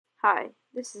Hi,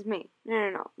 this is me.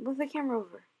 No. Move the camera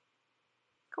over.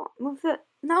 Come on, move the...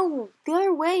 No, the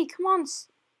other way. Come on.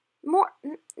 More.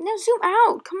 No, zoom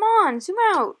out. Come on, zoom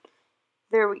out.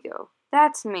 There we go.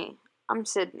 That's me. I'm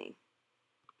Sydney.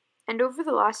 And over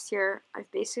the last year,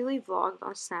 I've basically vlogged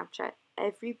on Snapchat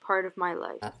every part of my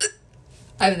life.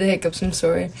 I have the hiccups, I'm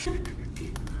sorry.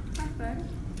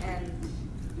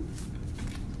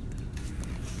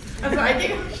 I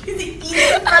think she's eating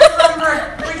from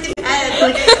her freaking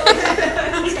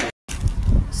head.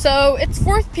 So it's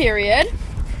fourth period.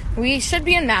 We should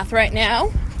be in math right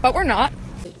now, but we're not.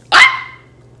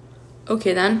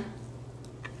 Okay then.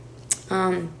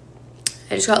 I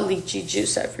just got lychee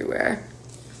juice everywhere.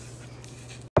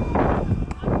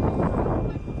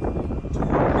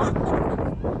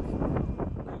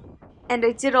 And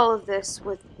I did all of this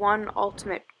with one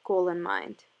ultimate goal in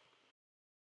mind.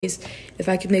 If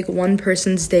I could make one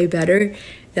person's day better,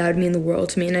 that would mean the world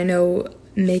to me. And I know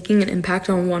making an impact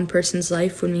on one person's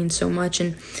life would mean so much.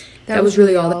 And that was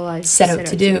really all I set out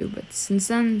to do. But since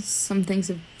then, some things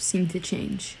have seemed to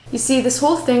change. You see, this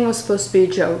whole thing was supposed to be a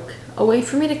joke. A way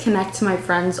for me to connect to my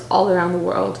friends all around the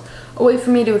world. A way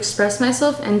for me to express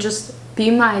myself and just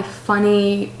be my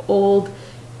funny, old,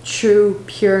 true,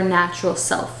 pure, natural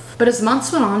self. But as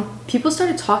months went on, people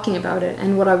started talking about it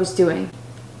and what I was doing.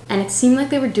 And it seemed like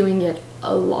they were doing it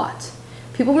a lot.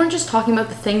 People weren't just talking about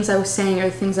the things I was saying or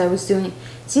the things I was doing.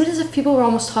 It seemed as if people were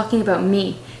almost talking about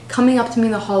me, coming up to me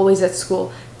in the hallways at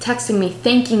school, texting me,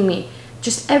 thanking me.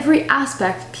 Just every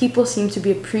aspect, people seemed to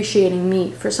be appreciating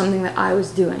me for something that I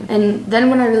was doing. And then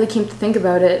when I really came to think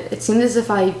about it, it seemed as if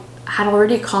I had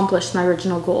already accomplished my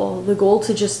original goal, the goal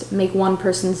to just make one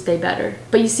person's day better.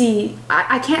 But you see,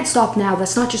 I can't stop now.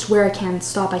 That's not just where I can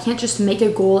stop. I can't just make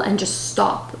a goal and just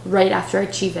stop right after I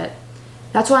achieve it.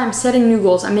 That's why I'm setting new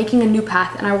goals. I'm making a new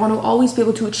path, and I want to always be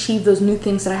able to achieve those new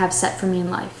things that I have set for me in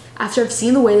life. After I've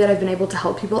seen the way that I've been able to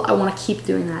help people, I want to keep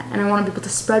doing that. And I want to be able to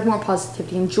spread more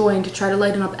positivity and joy and to try to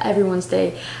lighten up everyone's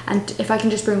day. And if I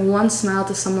can just bring one smile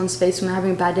to someone's face when they're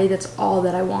having a bad day, that's all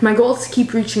that I want. My goal is to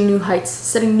keep reaching new heights,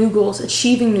 setting new goals,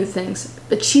 achieving new things,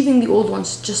 achieving the old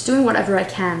ones, just doing whatever I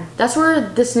can. That's where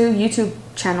this new YouTube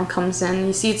channel comes in.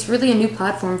 You see, it's really a new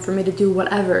platform for me to do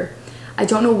whatever. I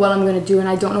don't know what I'm going to do, and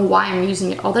I don't know why I'm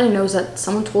using it. All that I know is that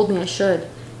someone told me I should.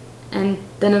 And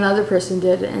then another person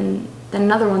did, and then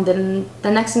another one did, and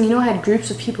the next thing you know, I had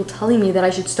groups of people telling me that I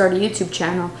should start a YouTube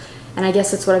channel, and I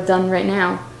guess that's what I've done right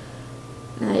now.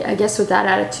 I guess with that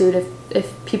attitude,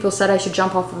 if people said I should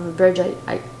jump off of a bridge,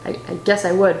 I guess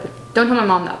I would, but don't tell my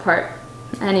mom that part.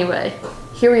 Anyway,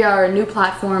 here we are, a new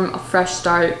platform, a fresh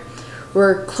start.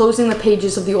 We're closing the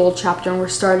pages of the old chapter and we're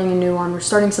starting a new one. We're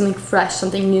starting something fresh,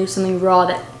 something new, something raw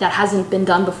that hasn't been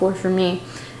done before for me.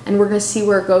 And we're gonna see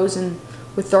where it goes, and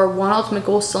with our one ultimate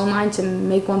goal still in mind, to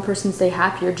make one person's day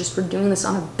happier, just we're doing this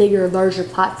on a bigger, larger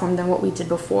platform than what we did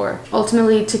before.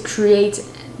 Ultimately, to create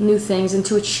new things and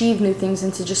to achieve new things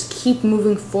and to just keep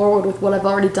moving forward with what I've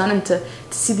already done, and to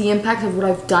see the impact of what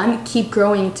I've done keep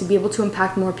growing, to be able to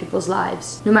impact more people's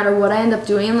lives. No matter what I end up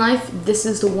doing in life, this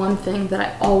is the one thing that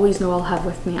I always know I'll have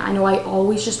with me. I know I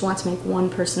always just want to make one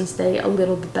person's day a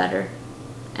little bit better.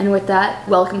 And with that,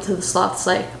 welcome to the Sloth's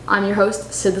Life. I'm your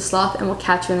host, Sid the Sloth, and we'll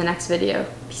catch you in the next video.